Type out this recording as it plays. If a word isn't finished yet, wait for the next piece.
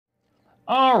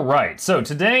All right, so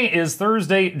today is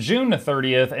Thursday, June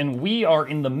 30th, and we are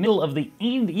in the middle of the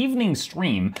evening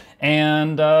stream,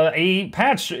 and a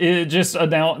patch they just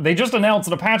announced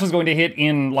that a patch is going to hit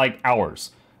in like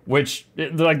hours, which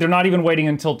like they're not even waiting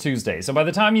until Tuesday. So by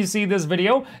the time you see this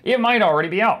video, it might already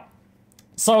be out.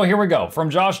 So here we go,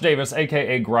 from Josh Davis,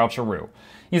 aka Groucharoo.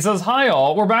 He says, "Hi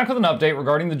all, we're back with an update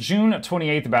regarding the June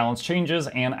 28th balance changes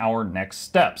and our next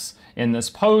steps. In this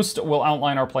post, we'll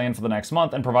outline our plan for the next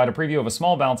month and provide a preview of a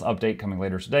small balance update coming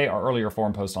later today. Our earlier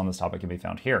forum post on this topic can be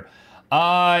found here."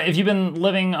 If you've been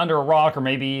living under a rock, or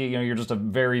maybe you're just a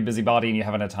very busybody and you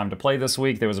haven't had time to play this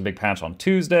week, there was a big patch on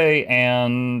Tuesday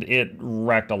and it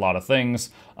wrecked a lot of things.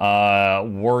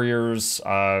 Warriors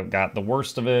got the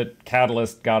worst of it.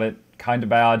 Catalyst got it kind of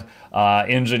bad.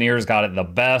 Engineers got it the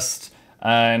best.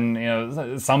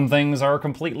 And some things are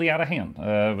completely out of hand.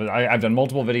 I've done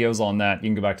multiple videos on that. You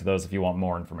can go back to those if you want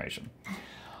more information.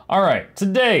 All right,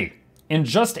 today, in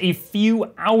just a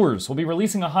few hours, we'll be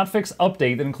releasing a hotfix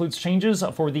update that includes changes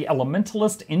for the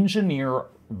Elementalist, Engineer,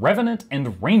 Revenant,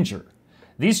 and Ranger.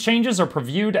 These changes are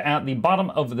previewed at the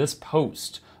bottom of this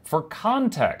post. For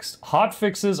context,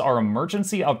 hotfixes are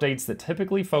emergency updates that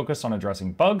typically focus on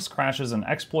addressing bugs, crashes, and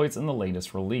exploits in the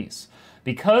latest release.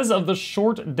 Because of the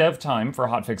short dev time for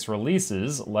hotfix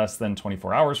releases, less than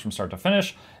 24 hours from start to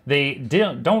finish, they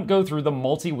don't go through the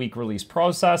multi-week release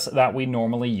process that we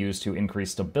normally use to increase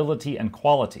stability and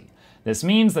quality. This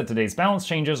means that today's balance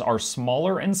changes are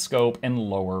smaller in scope and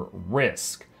lower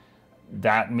risk.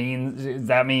 That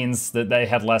means that they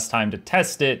had less time to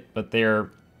test it, but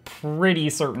they're pretty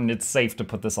certain it's safe to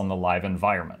put this on the live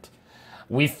environment.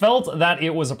 We felt that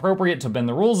it was appropriate to bend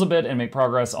the rules a bit and make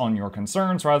progress on your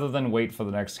concerns rather than wait for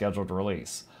the next scheduled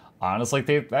release. Honestly,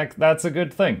 that's a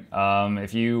good thing.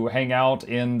 If you hang out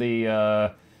in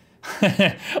the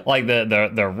like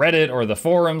the Reddit or the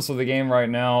forums of the game right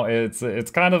now,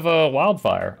 it's kind of a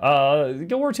wildfire.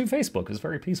 Guild War 2 Facebook is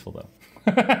very peaceful though.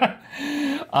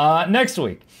 Next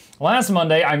week. Last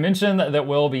Monday, I mentioned that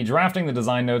we'll be drafting the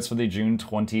design notes for the June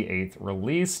 28th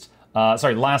release.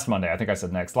 Sorry, last Monday, I think I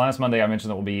said next. Last Monday, I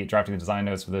mentioned that we'll be drafting the design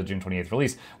notes for the June 28th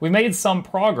release. We made some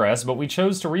progress, but we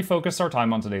chose to refocus our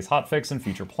time on today's hotfix and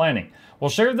future planning. We'll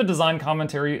share the design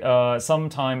commentary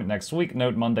sometime next week.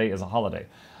 Note, Monday is a holiday.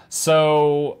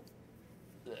 So,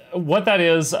 what that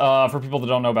is, for people that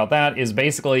don't know about that, is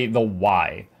basically the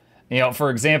why.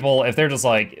 For example, if they're just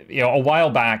like, a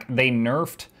while back, they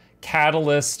nerfed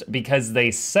Catalyst because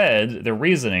they said, the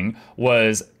reasoning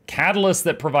was, Catalyst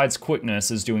that provides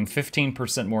quickness is doing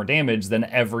 15% more damage than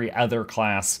every other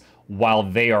class while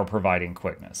they are providing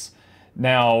quickness.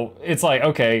 Now, it's like,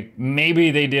 okay,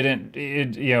 maybe they didn't,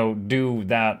 do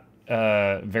that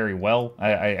very well.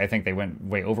 I think they went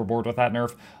way overboard with that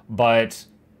nerf, but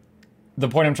the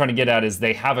point I'm trying to get at is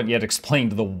they haven't yet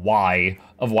explained the why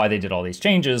of why they did all these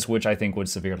changes, which I think would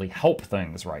severely help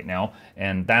things right now,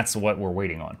 and that's what we're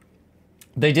waiting on.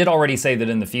 They did already say that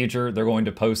in the future they're going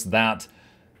to post that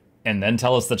and then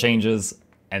tell us the changes,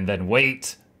 and then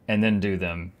wait, and then do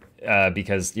them,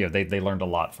 because they learned a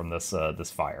lot from this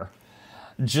fire.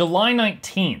 July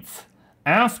 19th.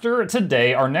 After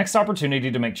today, our next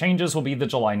opportunity to make changes will be the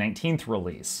July 19th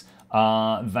release.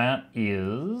 That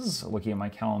is, looking at my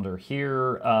calendar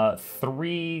here,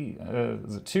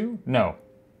 is it 2? No.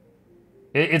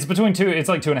 It's between 2, it's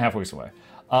like 2.5 weeks away.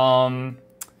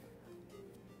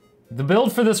 The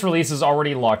build for this release is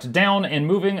already locked down and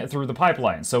moving through the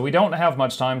pipeline, so we don't have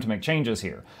much time to make changes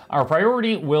here. Our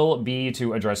priority will be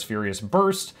to address Furious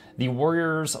Burst, the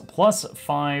Warriors plus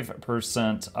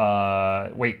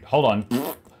 5%, wait, hold on.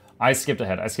 I skipped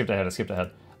ahead.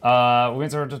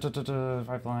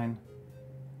 Pipeline.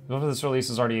 The build for this release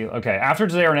is already... Okay, after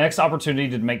today, our next opportunity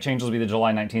to make changes will be the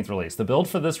July 19th release. The build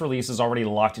for this release is already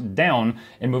locked down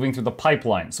and moving through the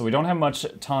pipeline, so we don't have much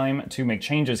time to make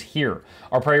changes here.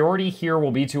 Our priority here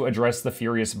will be to address the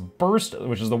Furious Burst,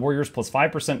 which is the Warriors plus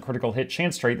 5% critical hit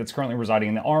chance trait that's currently residing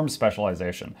in the Arms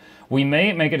specialization. We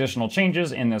may make additional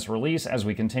changes in this release as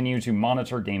we continue to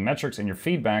monitor game metrics and your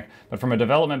feedback, but from a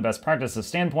development best practices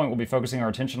standpoint, we'll be focusing our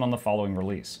attention on the following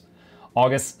release.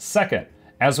 August 2nd.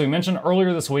 As we mentioned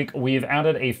earlier this week, we've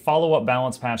added a follow-up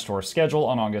balance patch to our schedule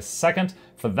on August 2nd.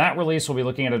 For that release, we'll be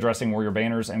looking at addressing Warrior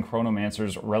Banners and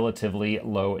Chronomancer's relatively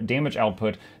low damage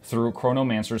output through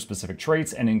Chronomancer's specific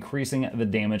traits and increasing the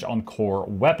damage on core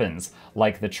weapons,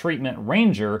 like the treatment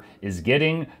Ranger is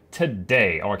getting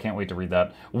today. Oh, I can't wait to read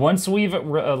that. Once we've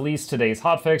released today's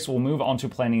hotfix, we'll move on to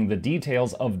planning the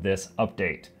details of this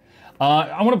update.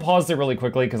 I want to pause there really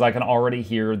quickly because I can already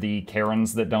hear the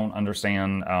Karens that don't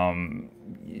understand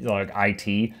like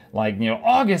IT, like,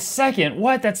 August 2nd,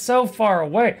 what? That's so far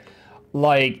away.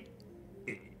 Like,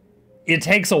 it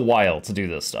takes a while to do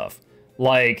this stuff.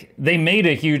 Like, they made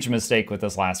a huge mistake with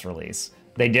this last release.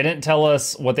 They didn't tell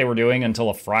us what they were doing until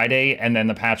a Friday, and then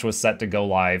the patch was set to go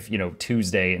live, you know,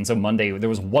 Tuesday. And so Monday, there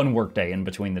was one work day in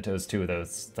between those two of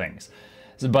those things.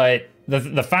 But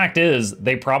the fact is,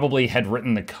 they probably had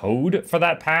written the code for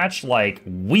that patch like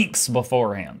weeks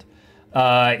beforehand.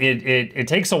 It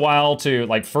takes a while to,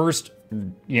 like, first,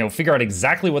 you know, figure out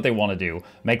exactly what they want to do,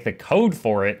 make the code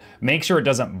for it, make sure it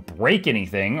doesn't break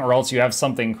anything, or else you have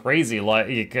something crazy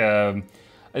like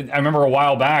I remember a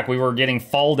while back we were getting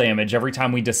fall damage every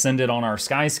time we descended on our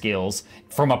sky scales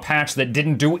from a patch that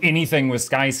didn't do anything with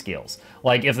sky scales.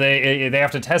 Like, if they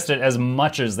have to test it as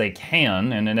much as they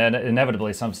can, and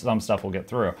inevitably some stuff will get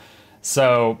through.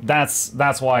 So that's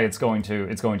why it's going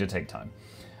to take time.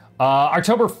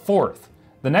 October 4th.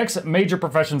 The next major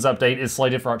Professions update is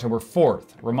slated for October 4th.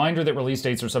 Reminder that release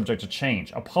dates are subject to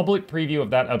change. A public preview of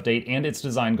that update and its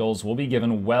design goals will be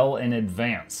given well in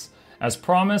advance. As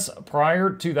promised, prior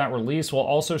to that release, we'll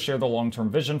also share the long-term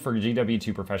vision for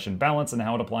GW2 Profession balance and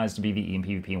how it applies to PvE and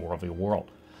PvP in World v. World.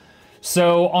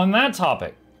 So on that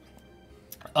topic,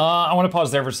 I want to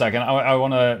pause there for a second. I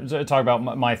want to talk about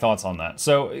my thoughts on that.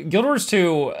 So Guild Wars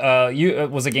 2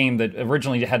 was a game that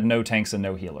originally had no tanks and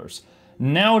no healers.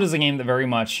 Now it is a game that very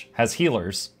much has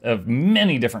healers of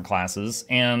many different classes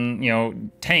and, you know,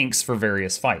 tanks for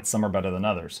various fights. Some are better than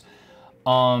others.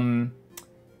 But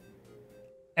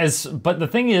the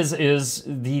thing is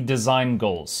the design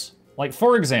goals. Like,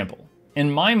 for example,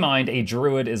 in my mind, a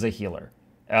druid is a healer.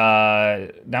 Now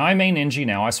I main NG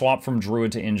now. I swapped from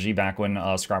druid to NG back when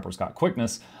scrappers got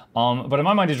quickness. But in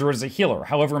my mind, a druid is a healer.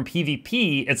 However, in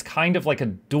PvP, it's kind of like a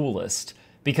duelist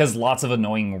because lots of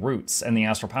annoying roots, and the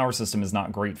astral power system is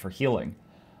not great for healing.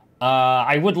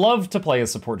 I would love to play a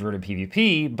support druid in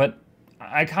PvP, but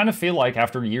I kind of feel like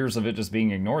after years of it just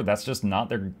being ignored, that's just not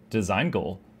their design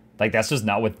goal. Like, that's just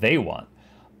not what they want.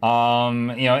 You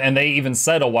know, and they even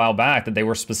said a while back that they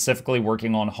were specifically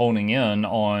working on honing in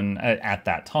on, at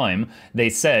that time, they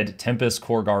said Tempest,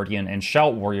 Core Guardian, and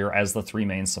Shout Warrior as the three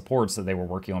main supports that they were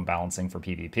working on balancing for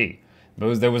PvP.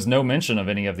 There was no mention of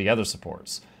any of the other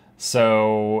supports.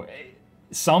 So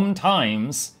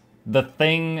sometimes the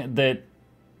thing that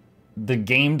the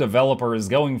game developer is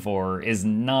going for is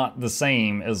not the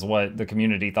same as what the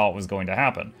community thought was going to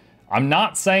happen. I'm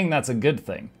not saying that's a good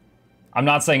thing. I'm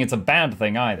not saying it's a bad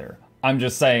thing either. I'm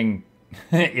just saying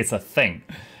it's a thing.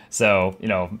 So, you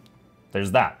know,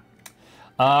 there's that.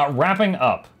 Wrapping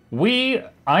up.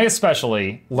 I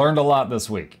especially, learned a lot this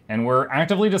week, and we're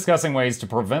actively discussing ways to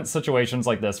prevent situations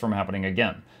like this from happening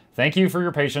again. Thank you for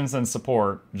your patience and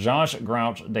support, Josh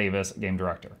Grouch Davis, Game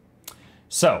Director.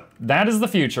 So, that is the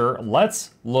future.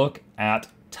 Let's look at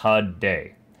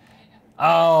today.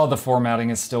 Oh, the formatting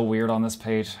is still weird on this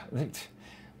page.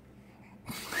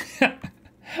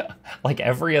 Like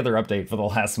every other update for the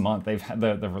last month, they've had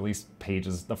the release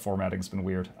pages, the formatting's been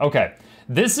weird. Okay,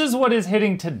 this is what is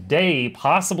hitting today,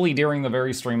 possibly during the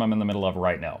very stream I'm in the middle of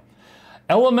right now.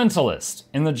 Elementalist.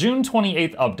 In the June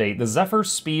 28th update, the Zephyr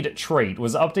Speed trait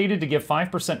was updated to give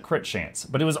 5% crit chance,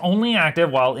 but it was only active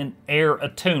while in air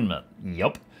attunement.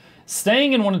 Yup.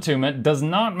 Staying in one attunement does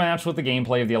not match with the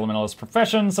gameplay of the Elementalist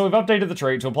profession, so we've updated the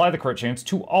trait to apply the crit chance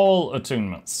to all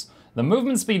attunements. The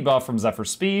movement speed buff from Zephyr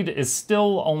Speed is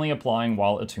still only applying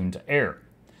while attuned to air.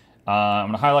 I'm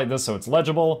going to highlight this so it's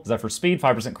legible. Zephyr Speed,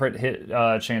 5% crit hit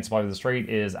chance applied to this trait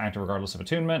is active regardless of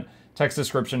attunement. Text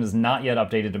description is not yet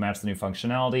updated to match the new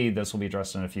functionality. This will be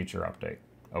addressed in a future update.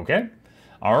 Okay?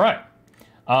 All right.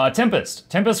 Tempest.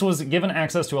 Tempest was given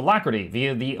access to Alacrity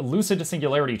via the Lucid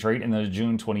Singularity trait in the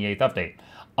June 28th update.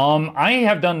 I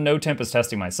have done no Tempest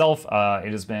testing myself.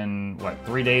 It has been, what,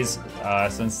 3 days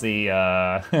since the,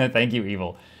 thank you,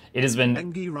 Evil. It has been...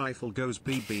 Engie rifle goes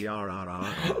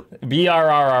BBRRR.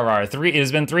 BRRRR. It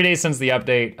has been 3 days since the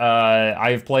update.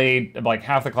 I've played, like,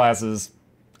 half the classes.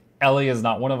 Ellie is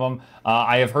not one of them.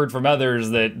 I have heard from others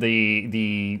that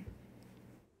the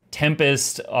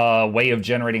Tempest way of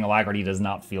generating Alacrity does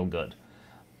not feel good.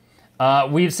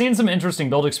 We've seen some interesting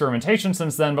build experimentation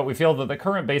since then, but we feel that the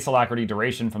current base Alacrity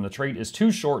duration from the trait is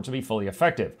too short to be fully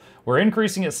effective. We're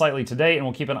increasing it slightly today, and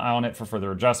we'll keep an eye on it for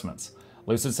further adjustments.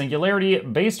 Lucid Singularity,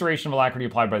 base duration of Alacrity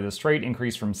applied by this trait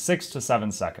increased from 6 to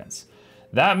 7 seconds.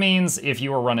 That means if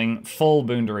you were running full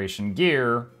boon duration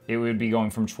gear, it would be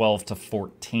going from 12 to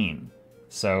 14.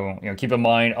 So, you know, keep in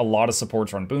mind, a lot of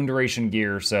supports run boon duration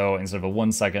gear, so instead of a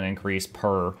 1 second increase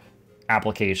per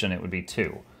application, it would be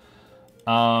 2.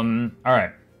 All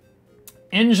right.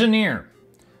 Engineer.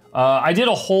 I did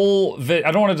a whole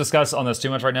I don't want to discuss on this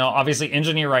too much right now. Obviously,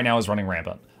 Engineer right now is running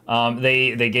rampant.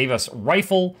 They gave us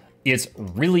Rifle It's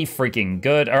really freaking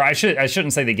good. Or I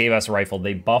shouldn't say they gave us a rifle.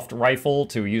 They buffed rifle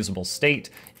to a usable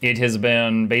state. It has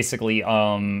been basically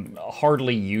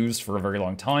hardly used for a very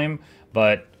long time,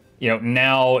 but you know,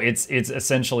 now it's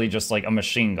essentially just like a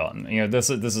machine gun. You know, this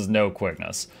is no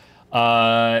quickness.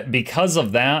 Because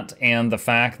of that and the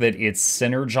fact that it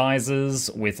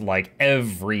synergizes with like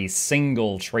every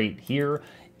single trait here,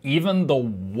 even the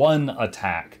one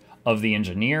attack of the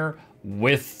engineer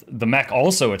with the mech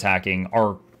also attacking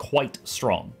are quite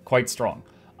strong,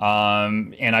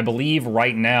 and I believe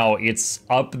right now it's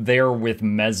up there with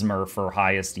Mesmer for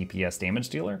highest DPS damage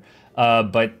dealer,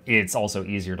 but it's also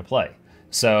easier to play.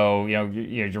 So, you know,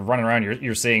 you're running around,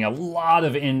 you're seeing a lot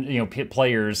of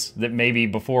players that maybe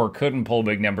before couldn't pull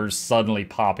big numbers suddenly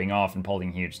popping off and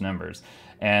pulling huge numbers.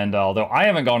 And although I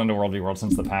haven't gone into World v World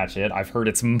since the patch hit, I've heard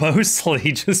it's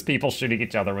mostly just people shooting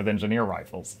each other with engineer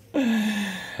rifles.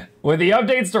 With the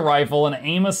updates to rifle and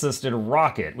aim-assisted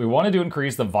rocket, we wanted to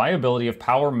increase the viability of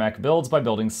power mech builds by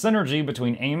building synergy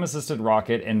between aim-assisted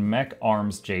rocket and mech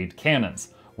arms Jade cannons.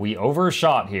 We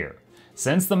overshot here.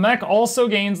 Since the mech also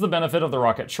gains the benefit of the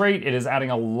rocket trait, it is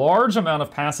adding a large amount of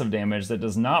passive damage that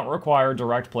does not require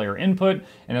direct player input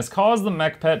and has caused the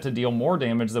mech pet to deal more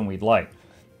damage than we'd like.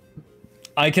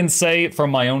 I can say from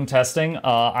my own testing,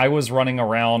 I was running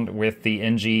around with the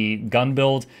NG gun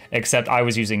build, except I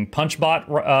was using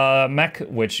Punchbot mech,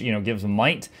 which, you know, gives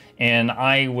might, and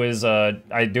I was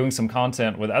doing some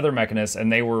content with other mechanists, and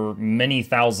they were many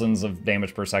thousands of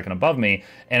damage per second above me,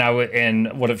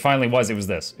 and what it finally was, it was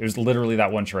this. It was literally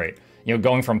that one trait. You know,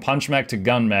 going from punch mech to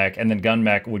gun mech, and then gun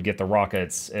mech would get the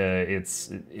rockets.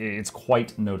 It's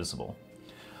quite noticeable.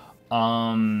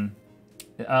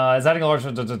 Is adding a large...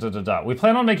 We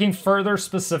plan on making further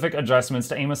specific adjustments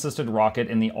to aim-assisted rocket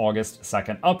in the August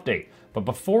 2nd update. But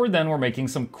before then, we're making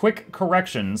some quick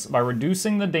corrections by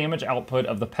reducing the damage output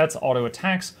of the pet's auto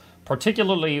attacks,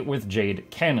 particularly with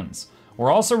Jade cannons. We're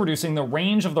also reducing the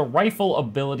range of the rifle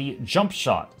ability Jump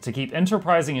Shot to keep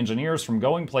enterprising engineers from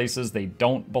going places they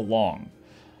don't belong.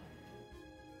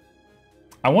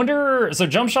 I wonder, so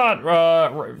Jump Shot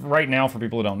right now, for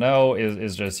people who don't know,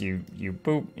 is just you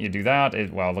boop, you do that.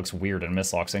 It looks weird in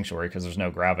Mistlock Sanctuary because there's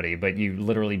no gravity, but you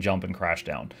literally jump and crash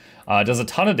down. It does a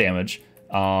ton of damage.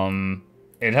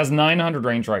 It has 900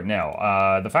 range right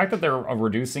now. The fact that they're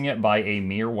reducing it by a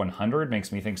mere 100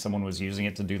 makes me think someone was using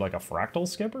it to do like a fractal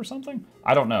skip or something.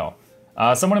 I don't know.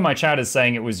 Someone in my chat is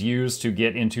saying it was used to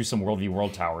get into some World v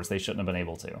World towers. They shouldn't have been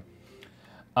able to.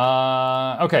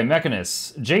 Okay,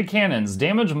 Mechanists. Jade Cannons.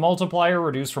 Damage multiplier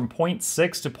reduced from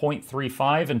 0.6 to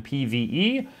 0.35 in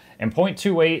PvE, and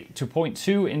 0.28 to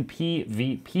 0.2 in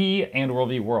PvP and World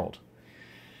v World.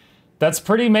 That's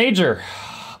pretty major.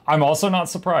 I'm also not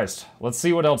surprised. Let's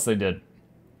see what else they did.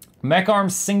 Mech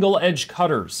Arms Single Edge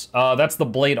Cutters. That's the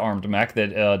blade-armed mech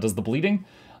that does the bleeding.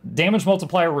 Damage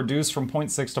multiplier reduced from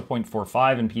 0.6 to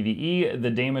 0.45 in PvE. The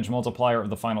damage multiplier of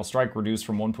the final strike reduced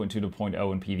from 1.2 to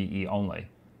 0.0 in PvE only.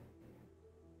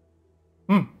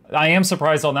 I am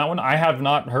surprised on that one. I have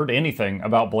not heard anything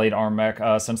about Blade Arm Mech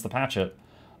since the patch hit.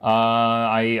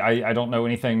 I don't know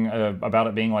anything about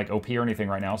it being like OP or anything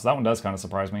right now, so that one does kind of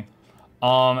surprise me.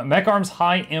 Mech Arm's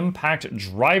High Impact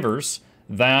Drivers.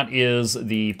 That is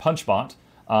the punch bot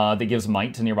that gives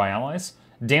might to nearby allies.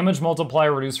 Damage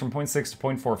multiplier reduced from 0.6 to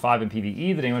 0.45 in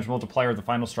PvE. The damage multiplier of the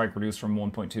final strike reduced from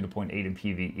 1.2 to 0.8 in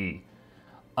PvE.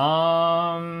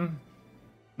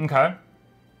 Okay.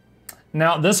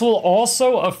 Now, this will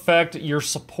also affect your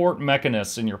support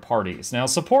mechanists in your parties. Now,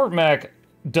 support mech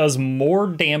does more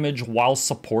damage while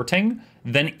supporting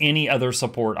than any other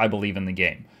support, I believe, in the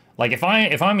game. Like, if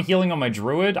I'm healing on my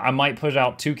druid, I might push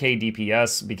out 2k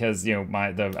DPS because, you know,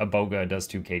 the Aboga does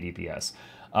 2k DPS.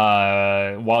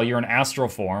 While you're an Astral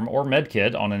Form or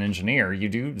Medkit on an Engineer, you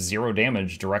do 0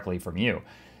 damage directly from you.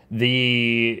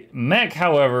 The mech,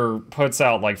 however, puts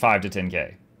out like 5 to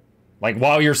 10k. Like,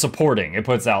 while you're supporting, it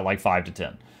puts out like 5 to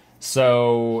 10.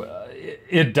 So,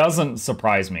 it doesn't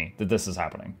surprise me that this is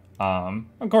happening.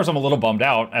 Of course, I'm a little bummed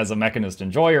out as a Mechanist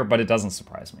enjoyer, but it doesn't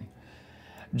surprise me.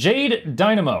 Jade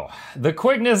Dynamo. The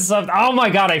quickness of... Oh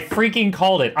my god, I freaking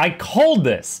called it. I called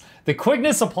this. The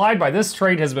quickness applied by this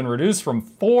trait has been reduced from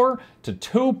 4 to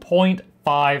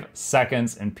 2.5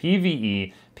 seconds in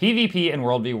PvE, PvP, and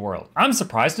World v World. I'm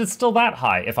surprised it's still that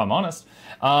high, if I'm honest.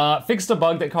 Fixed a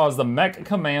bug that caused the mech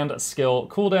command skill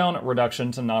cooldown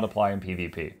reduction to not apply in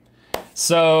PvP.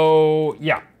 So,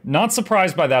 yeah, not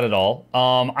surprised by that at all.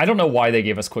 I don't know why they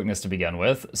gave us quickness to begin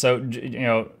with. So, you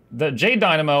know, the Jade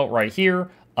Dynamo right here,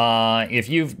 if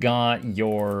you've got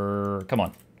your... Come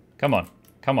on.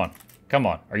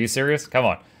 Are you serious? Come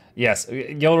on. Yes,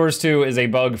 Guild Wars 2 is a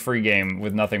bug-free game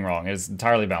with nothing wrong. It's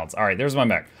entirely balanced. All right, there's my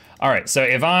mech. All right, so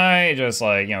if I just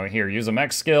like, you know, here, use a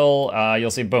mech skill,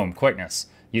 you'll see, boom, quickness.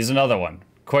 Use another one,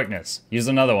 quickness. Use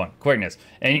another one, quickness.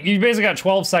 And you basically got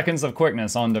 12 seconds of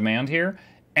quickness on demand here.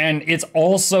 And it's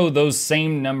also those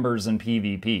same numbers in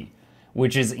PvP,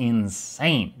 which is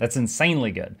insane. That's insanely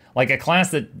good. Like a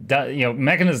class that, you know,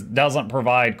 Mechanist doesn't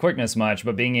provide quickness much,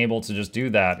 but being able to just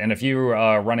do that. And if you're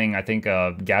running, I think,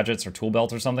 gadgets or tool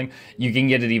belt or something, you can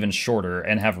get it even shorter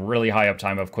and have really high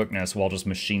uptime of quickness while just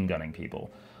machine gunning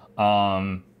people.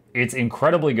 It's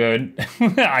incredibly good.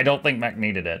 I don't think Mech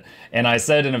needed it. And I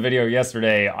said in a video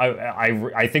yesterday,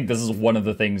 I think this is one of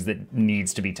the things that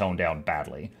needs to be toned down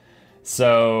badly.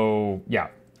 So, yeah.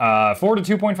 4 to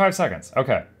 2.5 seconds.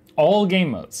 Okay. All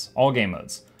game modes. All game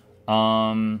modes.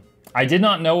 I did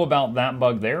not know about that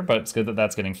bug there, but it's good that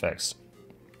that's getting fixed.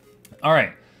 All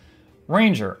right.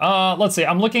 Ranger. Let's see.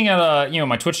 I'm looking at, you know,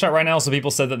 my Twitch chat right now, so people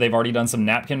said that they've already done some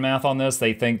napkin math on this.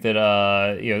 They think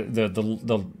that, you know,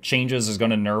 the changes is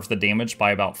going to nerf the damage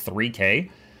by about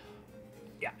 3K.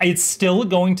 It's still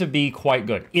going to be quite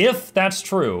good. If that's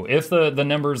true, if the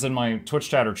numbers in my Twitch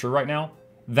chat are true right now,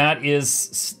 that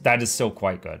is still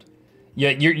quite good.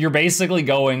 Yeah, you're basically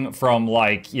going from,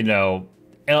 like, you know,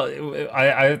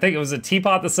 I think it was a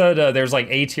Teapot that said there's like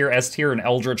A tier, S tier, and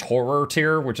Eldritch Horror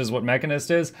tier, which is what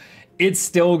Mechanist is. It's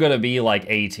still gonna be like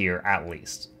A tier at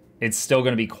least. It's still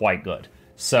gonna be quite good.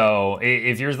 So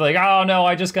if you're like, oh no,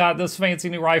 I just got this fancy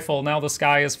new rifle, now the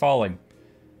sky is falling.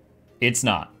 It's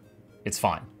not. It's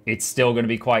fine. It's still gonna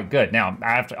be quite good. Now,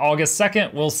 after August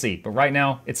 2nd, we'll see. But right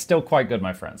now, it's still quite good,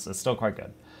 my friends. It's still quite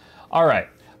good. All right.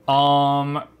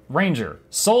 Ranger.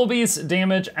 Soul Beast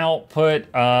damage output.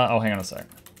 Oh, hang on a sec.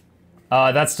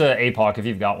 That's to APOC if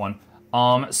you've got one.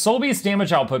 Soul Beast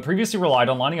damage output previously relied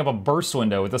on lining up a burst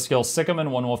window with the skill Sikkim and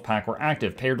One Wolf Pack were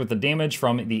active, paired with the damage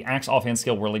from the Axe offhand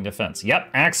skill Whirling Defense. Yep,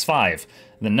 Axe 5.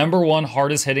 The #1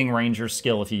 hardest hitting Ranger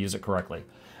skill if you use it correctly.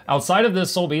 Outside of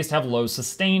this, Soul Beast have low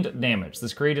sustained damage.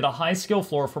 This created a high skill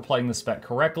floor for playing the spec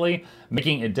correctly,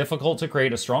 making it difficult to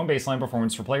create a strong baseline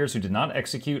performance for players who did not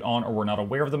execute on or were not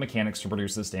aware of the mechanics to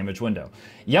produce this damage window.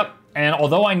 Yep, and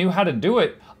although I knew how to do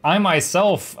it, I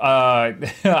myself, I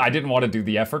didn't want to do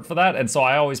the effort for that, and so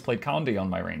I always played Condi on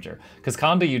my Ranger. Because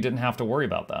Condi, you didn't have to worry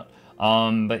about that.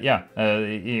 But yeah,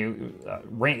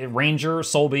 Ranger,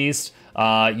 Soul Beast,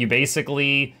 you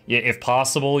basically, if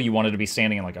possible, you wanted to be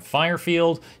standing in like a fire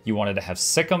field, you wanted to have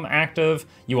Sikkim active,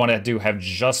 you wanted to have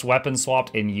just weapon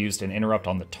swapped and used an interrupt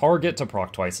on the target to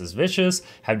proc twice as vicious,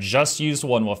 have just used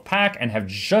One Wolf Pack, and have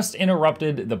just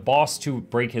interrupted the boss to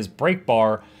break his break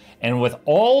bar, and with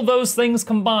all those things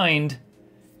combined,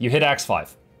 you hit Axe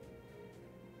 5.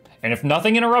 And if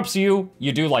nothing interrupts you,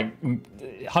 you do like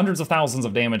hundreds of thousands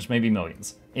of damage, maybe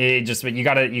millions. It just, you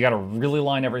gotta really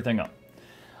line everything up.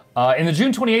 In the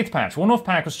June 28th patch, One Wolf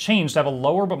Pack was changed to have a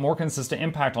lower but more consistent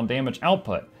impact on damage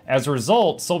output. As a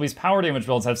result, Soul Beast's power damage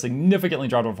builds have significantly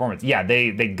dropped in performance. Yeah,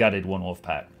 they gutted One Wolf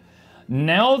Pack.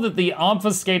 Now that the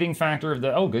obfuscating factor of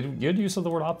the, oh, good use of the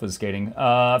word obfuscating,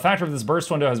 factor of this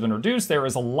burst window has been reduced, there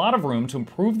is a lot of room to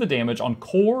improve the damage on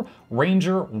core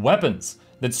Ranger weapons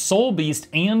that Soul Beast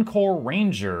and core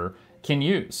Ranger can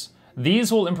use.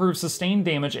 These will improve sustained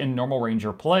damage in normal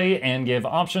Ranger play and give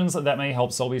options that may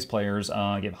help Soul Beast players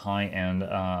get high-end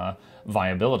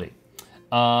viability.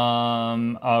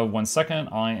 1 second,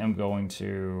 I am going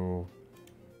to...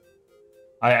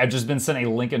 I've just been sent a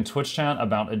link in Twitch chat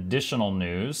about additional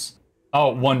news.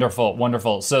 Oh, wonderful,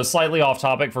 wonderful. So slightly off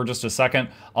topic for just a second.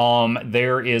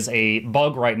 There is a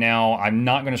bug right now. I'm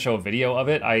not going to show a video of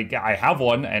it. I have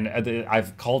one, and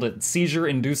I've called it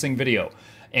seizure-inducing video.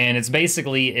 And it's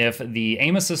basically if the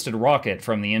aim-assisted rocket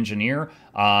from the engineer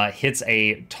hits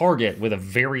a target with a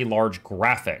very large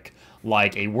graphic,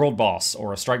 like a world boss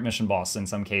or a strike mission boss in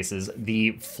some cases,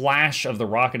 the flash of the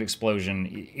rocket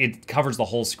explosion, it covers the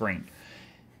whole screen.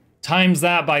 Times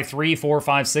that by 3, 4,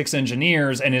 5, 6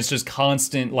 engineers, and it's just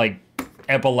constant, like,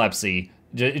 epilepsy,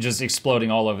 just exploding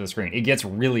all over the screen. It gets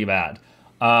really bad.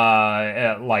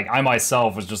 Like, I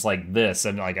myself was just like this,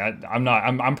 and like,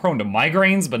 I'm prone to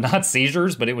migraines, but not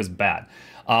seizures, but it was bad.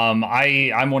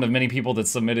 I'm one of many people that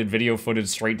submitted video footage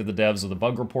straight to the devs with a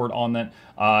bug report on that.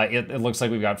 It looks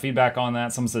like we've got feedback on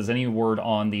that. Someone says any word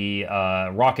on the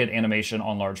rocket animation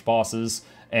on large bosses,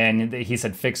 and he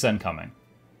said fix incoming.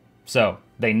 So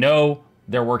they know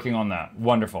they're working on that.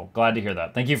 Wonderful. Glad to hear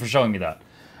that. Thank you for showing me that.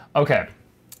 Okay.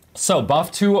 So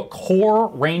buff to core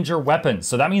Ranger weapons.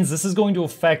 So that means this is going to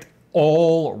affect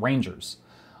all Rangers.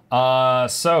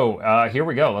 Here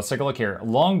we go. Let's take a look here.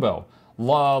 Longbow.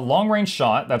 Long range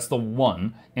shot, that's the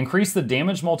 1. Increase the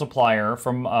damage multiplier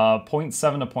from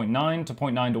 0.7 to 0.9 to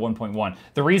 0.9 to 1.1.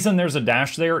 The reason there's a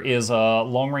dash there is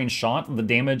long range shot, the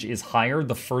damage is higher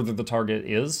the further the target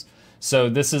is. So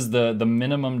this is the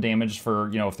minimum damage for,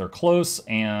 if they're close,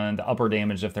 and the upper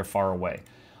damage if they're far away.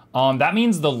 That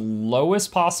means the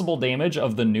lowest possible damage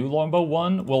of the new longbow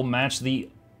 1 will match the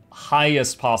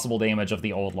highest possible damage of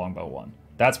the old longbow 1.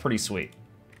 That's pretty sweet.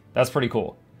 That's pretty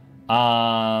cool.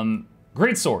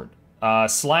 Great sword.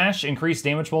 Slash, increased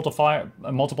damage multiplier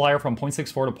from 0.64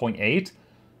 to 0.8.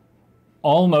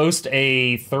 Almost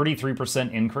a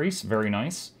 33% increase. Very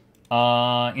nice.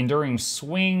 Enduring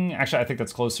swing, actually I think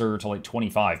that's closer to like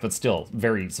 25, but still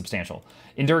very substantial.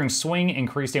 Enduring swing,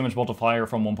 increased damage multiplier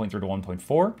from 1.3 to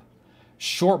 1.4.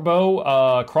 Short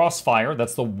bow crossfire,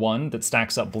 that's the 1 that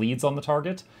stacks up bleeds on the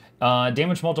target.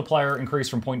 Damage multiplier increased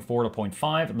from 0.4 to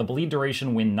 0.5. The bleed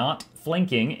duration when not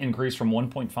flanking increased from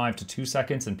 1.5 to 2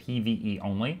 seconds in PvE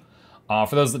only.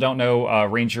 For those that don't know,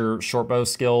 Ranger shortbow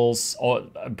skills,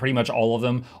 pretty much all of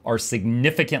them, are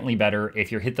significantly better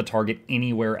if you hit the target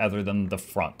anywhere other than the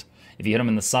front. If you hit them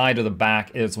in the side or the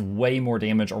back, it's way more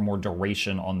damage or more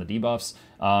duration on the debuffs.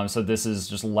 So this is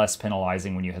just less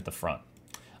penalizing when you hit the front.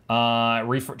 Try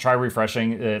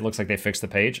refreshing. It looks like they fixed the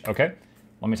page. Okay,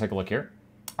 let me take a look here.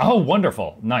 Oh,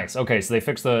 wonderful. Nice. Okay, so they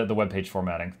fixed the web page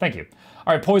formatting. Thank you.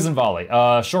 All right, Poison Volley.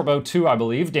 Shortbow 2, I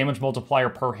believe. Damage multiplier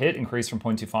per hit increased from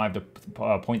 0.25 to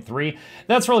 0.3.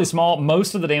 That's really small.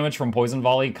 Most of the damage from Poison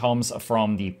Volley comes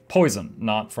from the poison,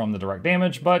 not from the direct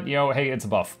damage. But, hey, it's a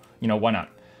buff. Why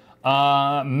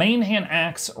not? Main Hand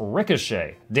Axe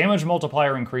Ricochet. Damage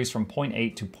multiplier increased from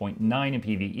 0.8 to 0.9 in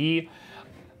PvE.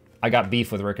 I got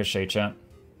beef with Ricochet, chat.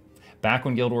 Back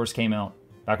when Guild Wars came out,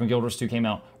 back when Guild Wars 2 came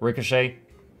out, Ricochet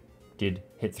did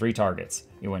hit 3 targets.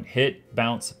 It went hit,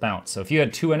 bounce, bounce. So if you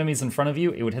had 2 enemies in front of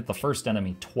you, it would hit the first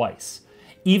enemy twice.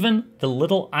 Even the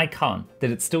little icon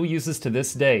that it still uses to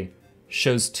this day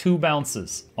shows 2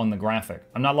 bounces on the graphic.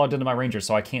 I'm not logged into my Ranger,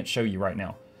 so I can't show you right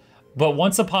now. But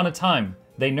once upon a time,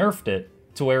 they nerfed it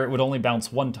to where it would only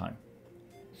bounce 1 time.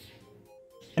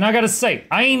 And I gotta say,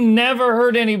 I ain't never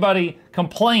heard anybody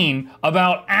complain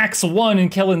about Axe 1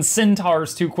 and killing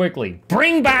centaurs too quickly.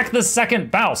 Bring back the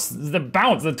second bounce. The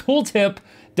tooltip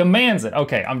demands it.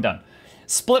 Okay, I'm done.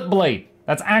 Split Blade,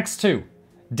 that's Axe 2.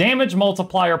 Damage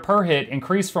multiplier per hit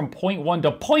increased from 0.1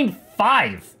 to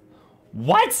 0.5.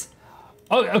 What?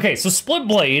 Oh, okay, so Split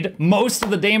Blade, most of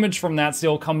the damage from that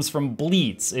still comes from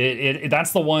bleeds.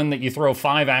 That's the one that you throw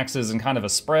 5 axes in kind of a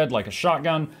spread like a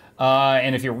shotgun.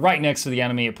 And if you're right next to the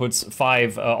enemy, it puts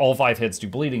all 5 hits do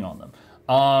bleeding on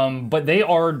them. But they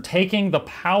are taking the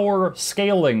power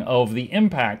scaling of the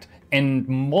impact and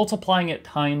multiplying it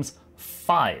times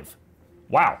 5.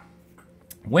 Wow.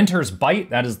 Winter's Bite,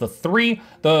 that is the 3.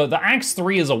 The Axe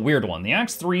 3 is a weird one. The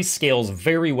Axe 3 scales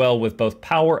very well with both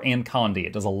power and Condi.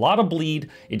 It does a lot of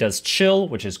bleed, it does chill,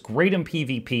 which is great in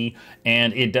PvP,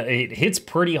 and it hits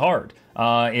pretty hard.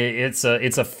 It's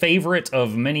a favorite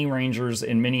of many Rangers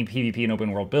in many PvP and open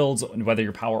world builds, whether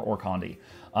you're power or Condi.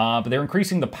 But they're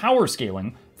increasing the power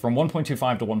scaling from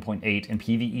 1.25 to 1.8 in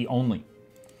PvE only.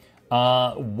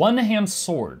 One-hand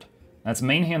sword. That's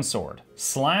main hand sword.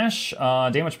 Slash,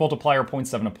 damage multiplier 0.7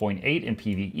 to 0.8 in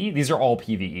PvE. These are all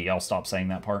PvE, I'll stop saying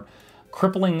that part.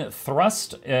 Crippling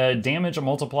thrust, damage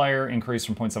multiplier increase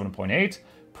from 0.7 to 0.8.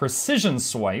 Precision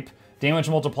swipe, damage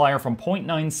multiplier from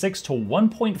 0.96 to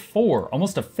 1.4.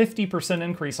 Almost a 50%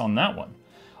 increase on that one.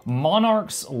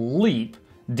 Monarch's leap,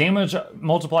 damage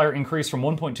multiplier increase from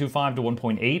 1.25 to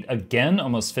 1.8. Again,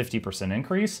 almost 50%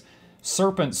 increase.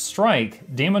 Serpent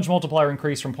strike, damage multiplier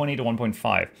increase from 0.8 to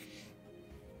 1.5.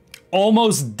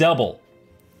 Almost double.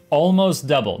 Almost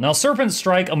double. Now, Serpent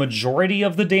Strike, a majority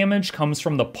of the damage comes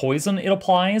from the poison it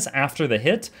applies after the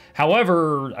hit.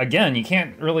 However, again, you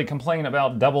can't really complain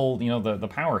about double, the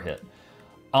power hit.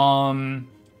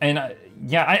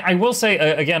 Yeah, I will say,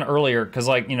 again, earlier, because,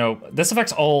 this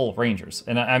affects all Rangers.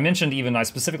 And I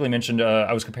specifically mentioned,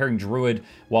 I was comparing Druid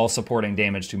while supporting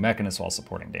damage to Mechanist while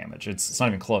supporting damage. It's not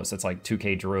even close. It's like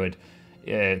 2k Druid.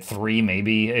 3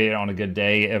 maybe on a good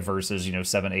day versus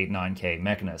 7, 8, 9k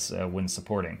Mechanist when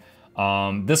supporting.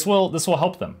 This will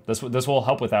help them. This will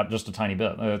help with that just a tiny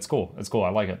bit. It's cool. It's cool. I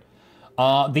like it.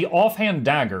 The offhand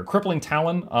dagger, crippling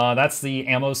talon. That's the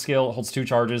ammo skill. It holds 2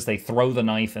 charges. They throw the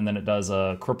knife and then it does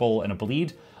a cripple and a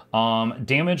bleed.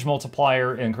 Damage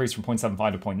multiplier increased from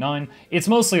 0.75 to 0.9. It's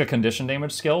mostly a condition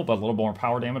damage skill, but a little more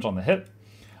power damage on the hit.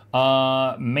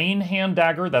 Main hand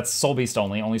dagger, that's Soul Beast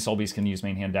only. Only Soul Beast can use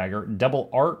main hand dagger. Double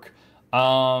arc,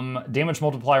 damage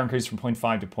multiplier increased from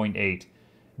 0.5 to 0.8.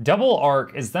 Double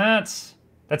arc, that's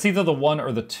either the 1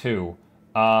 or the 2.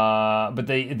 But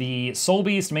the Soul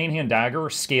Beast main hand dagger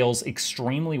scales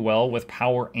extremely well with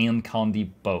power and Condi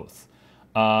both.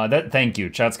 Thank you,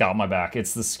 chat's got my back.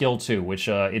 It's the skill 2, which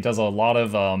it does a lot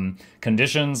of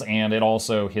conditions, and it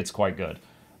also hits quite good.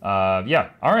 Yeah,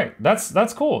 all right,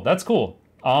 that's cool. That's cool.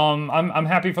 I'm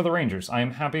happy for the Rangers. I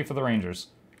am happy for the Rangers.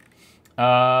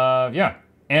 Yeah.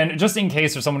 And just in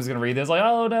case if someone's going to read this, like,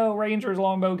 oh no, Rangers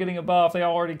longbow getting a buff. They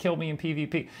already killed me in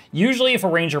PvP. Usually if a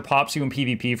Ranger pops you in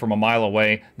PvP from a mile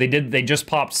away, they just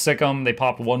popped Sick'em, they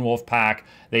popped one wolf pack,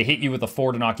 they hit you with a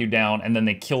 4 to knock you down, and then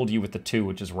they killed you with the 2,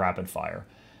 which is rapid fire.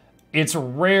 It's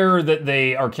rare that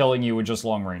they are killing you with just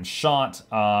long range shot.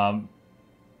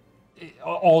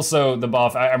 Also, the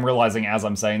buff, I'm realizing as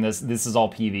I'm saying this is all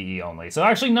PvE only. So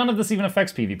actually none of this even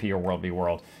affects PvP or World v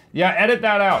World. Yeah, edit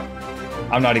that out.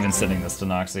 I'm not even sending this to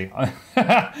Noxy.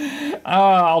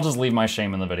 I'll just leave my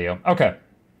shame in the video. Okay,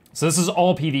 so this is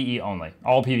all PvE only.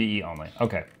 All PvE only.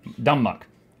 Okay, dumb muck.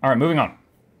 All right, moving on.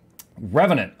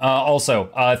 Revenant,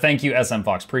 also, thank you SM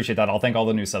Fox, appreciate that. I'll thank all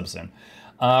the new subs soon.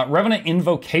 Revenant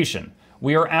Invocation.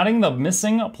 We are adding the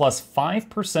missing plus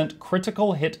 5%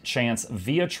 critical hit chance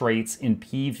via traits in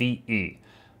PvE.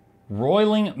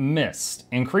 Roiling Mist.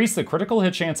 Increase the critical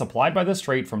hit chance applied by this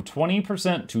trait from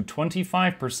 20% to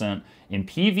 25% in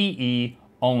PvE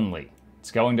only.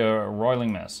 It's going to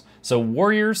Roiling Mist. So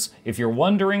Warriors, if you're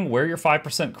wondering where your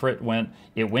 5% crit went,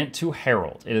 it went to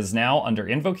Herald. It is now under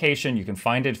Invocation. You can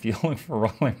find it if you're looking for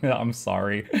Roiling Mist. I'm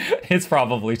sorry. It's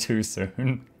probably too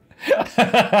soon.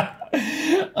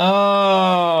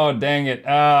 Oh, dang it.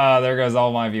 There goes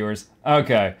all my viewers.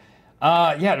 Okay.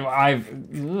 Yeah,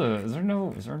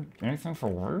 is there anything for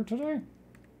Warrior today?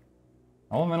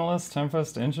 Elementalist,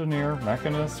 Tempest, Engineer,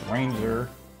 Mechanist, Ranger,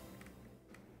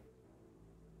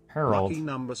 Herald. Lucky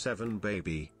number 7,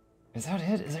 baby. Is that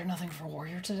it? Is there nothing for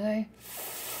Warrior today?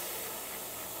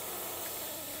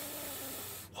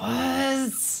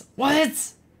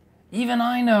 What? Even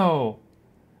I know.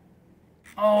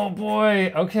 Oh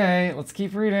boy, okay, let's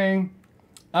keep reading.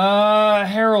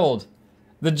 Herald.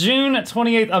 The June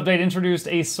 28th update introduced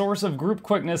a source of group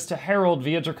quickness to Herald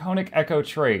via Draconic Echo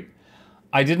trait.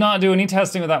 I did not do any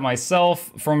testing with that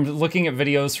myself. From looking at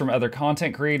videos from other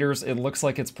content creators, it looks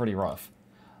like it's pretty rough.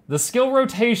 The skill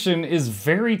rotation is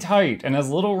very tight and has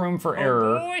little room for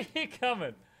error. Oh boy, he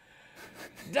coming.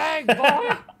 Dang,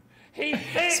 boy. He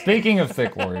thick. Speaking of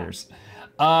thick warriors.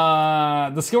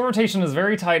 The skill rotation is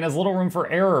very tight and has little room for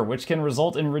error, which can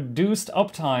result in reduced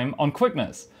uptime on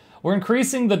quickness. We're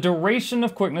increasing the duration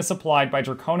of quickness applied by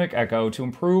Draconic Echo to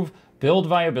improve build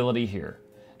viability here.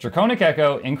 Draconic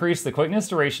Echo increased the quickness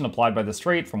duration applied by this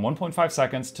trait from 1.5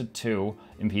 seconds to 2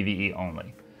 in PvE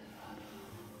only.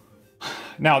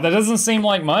 Now, that doesn't seem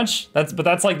like much, but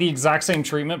that's like the exact same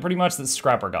treatment pretty much that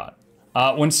Scrapper got.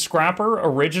 When Scrapper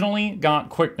originally got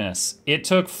quickness, it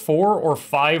took 4 or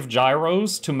 5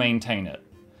 gyros to maintain it.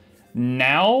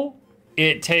 Now,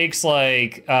 it takes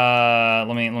like, let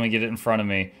me get it in front of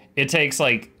me. It takes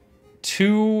like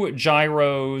 2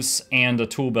 gyros and a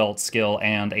tool belt skill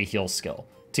and a heal skill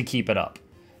to keep it up.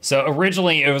 So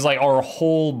originally it was like our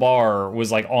whole bar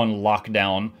was like on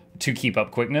lockdown to keep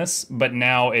up quickness, but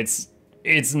now it's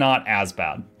not as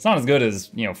bad. It's not as good as,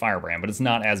 you know, Firebrand, but it's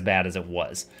not as bad as it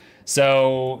was.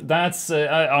 So that's,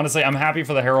 honestly, I'm happy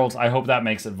for the Heralds. I hope that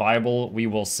makes it viable. We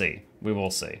will see. We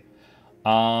will see.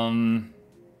 I'm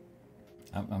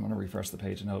going to refresh the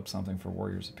page and hope something for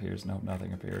Warriors appears. Nope,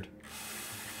 nothing appeared.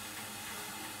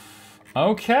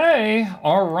 Okay,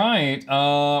 all right.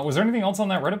 Was there anything else on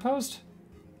that Reddit post?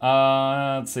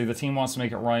 Let's see, the team wants to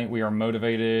make it right. We are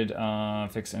motivated,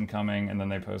 fix incoming, and then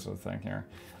they post a thing here.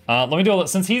 Let me do a,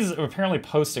 since he's apparently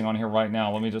posting on here right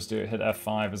now, let me just hit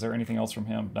F5. Is there anything else from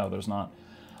him? No, there's not.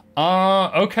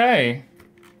 Okay.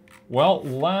 Well,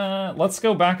 let's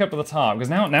go back up to the top, because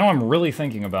now I'm really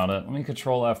thinking about it. Let me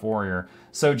control F Warrior.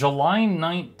 So July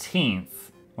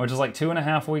 19th, which is like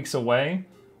 2.5 weeks away,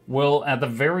 will at the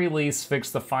very least fix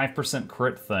the 5%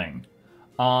 crit thing.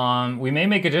 We may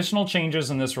make additional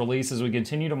changes in this release as we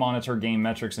continue to monitor game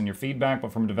metrics and your feedback,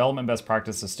 but from a development best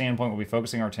practices standpoint, we'll be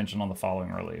focusing our attention on the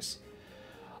following release.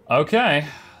 Okay,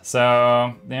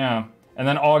 so yeah. And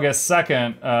then August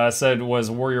 2nd said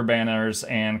was Warrior Banners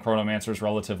and Chronomancer's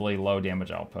relatively low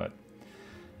damage output.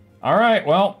 All right,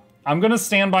 well, I'm gonna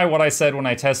stand by what I said when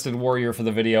I tested Warrior for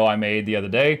the video I made the other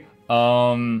day.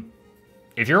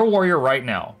 If you're a Warrior right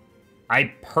now,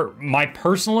 my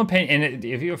personal opinion, and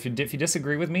if you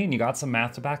disagree with me and you got some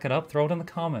math to back it up, throw it in the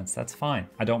comments. That's fine.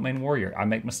 I don't main Warrior. I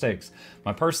make mistakes.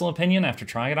 My personal opinion, after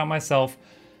trying it out myself,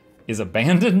 is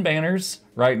abandon Banners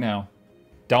right now.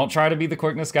 Don't try to be the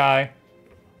quickness guy.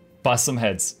 Bust some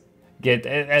heads.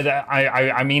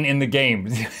 I mean in the game.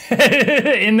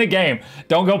 In the game.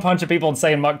 Don't go punching people and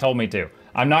saying Muck told me to.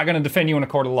 I'm not going to defend you in a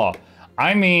court of law.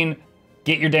 I mean,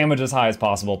 get your damage as high as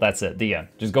possible. That's it. The end.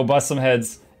 Just go bust some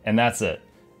heads, and that's it.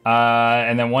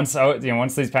 And then once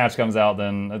once this patch comes out,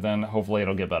 then hopefully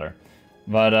it'll get better.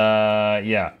 But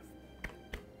yeah.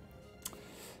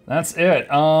 That's it.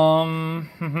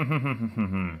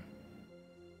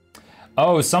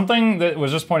 Oh, something that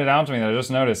was just pointed out to me that I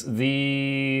just noticed.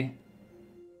 The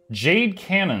Jade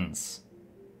Cannons.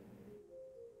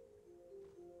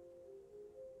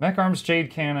 Mech Arms Jade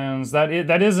Cannons. That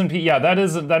is in that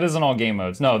is in all game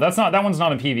modes. No, that's not. That one's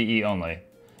not in PvE only.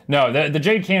 No, the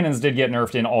Jade Cannons did get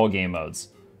nerfed in all game modes.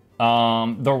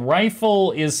 The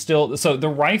rifle is still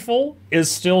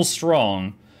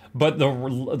strong, but the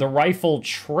rifle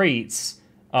traits.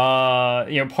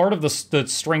 Part of the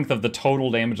strength of the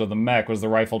total damage of the mech was the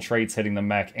rifle traits hitting the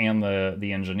mech and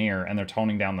the engineer, and they're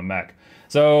toning down the mech.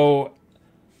 So,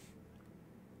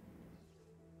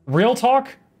 real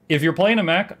talk, if you're playing a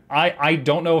mech, I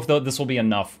don't know if this will be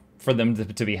enough for them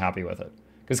to be happy with it.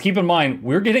 Because keep in mind,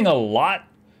 we're getting a lot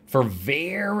for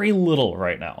very little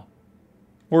right now.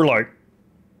 We're like,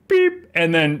 beep,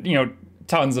 and then,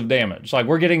 tons of damage. Like,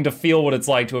 we're getting to feel what it's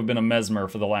like to have been a Mesmer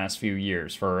for the last few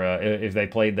years for if they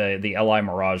played the LI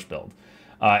Mirage build,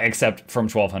 except from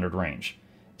 1200 range.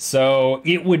 So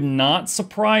it would not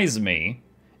surprise me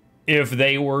if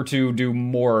they were to do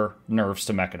more nerfs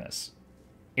to Mechanus.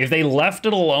 If they left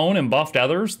it alone and buffed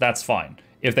others, that's fine.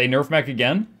 If they nerf mech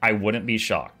again, I wouldn't be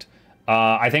shocked.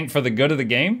 I think for the good of the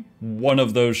game, one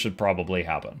of those should probably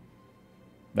happen.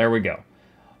 There we go.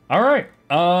 All right.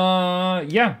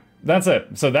 Yeah. That's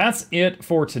it. So that's it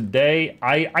for today.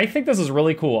 I think this is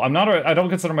really cool. I don't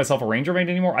consider myself a Ranger main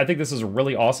anymore. I think this is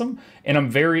really awesome. And I'm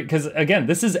because again,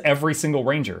 this is every single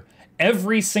Ranger.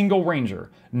 Every single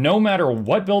Ranger, no matter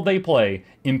what build they play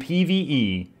in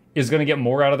PvE, is going to get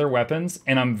more out of their weapons.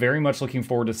 And I'm very much looking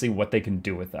forward to see what they can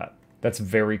do with that. That's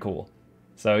very cool.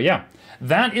 So yeah,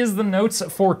 that is the notes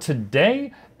for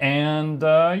today. And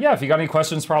yeah, if you got any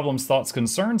questions, problems, thoughts,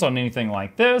 concerns on anything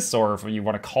like this, or if you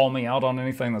want to call me out on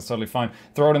anything, that's totally fine.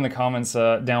 Throw it in the comments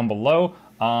down below.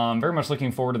 Very much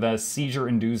looking forward to the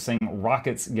seizure-inducing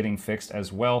rockets getting fixed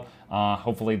as well.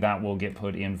 Hopefully that will get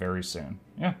put in very soon.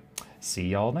 Yeah, see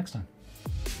y'all next time.